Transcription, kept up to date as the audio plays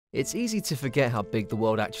It's easy to forget how big the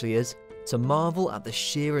world actually is, to marvel at the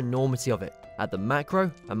sheer enormity of it, at the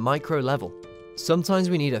macro and micro level. Sometimes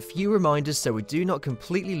we need a few reminders so we do not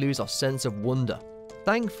completely lose our sense of wonder.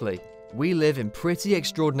 Thankfully, we live in pretty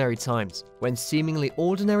extraordinary times, when seemingly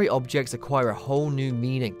ordinary objects acquire a whole new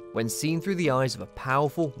meaning when seen through the eyes of a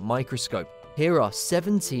powerful microscope. Here are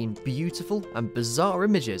 17 beautiful and bizarre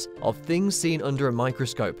images of things seen under a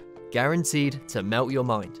microscope, guaranteed to melt your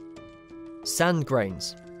mind. Sand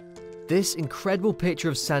grains. This incredible picture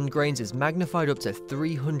of sand grains is magnified up to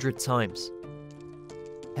 300 times.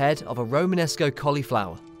 Head of a Romanesco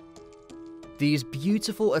cauliflower. These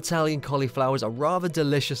beautiful Italian cauliflowers are rather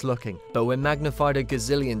delicious looking, but when magnified a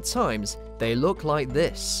gazillion times, they look like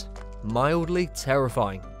this. Mildly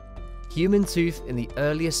terrifying. Human tooth in the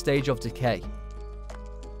earliest stage of decay.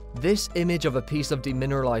 This image of a piece of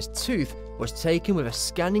demineralized tooth was taken with a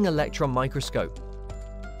scanning electron microscope.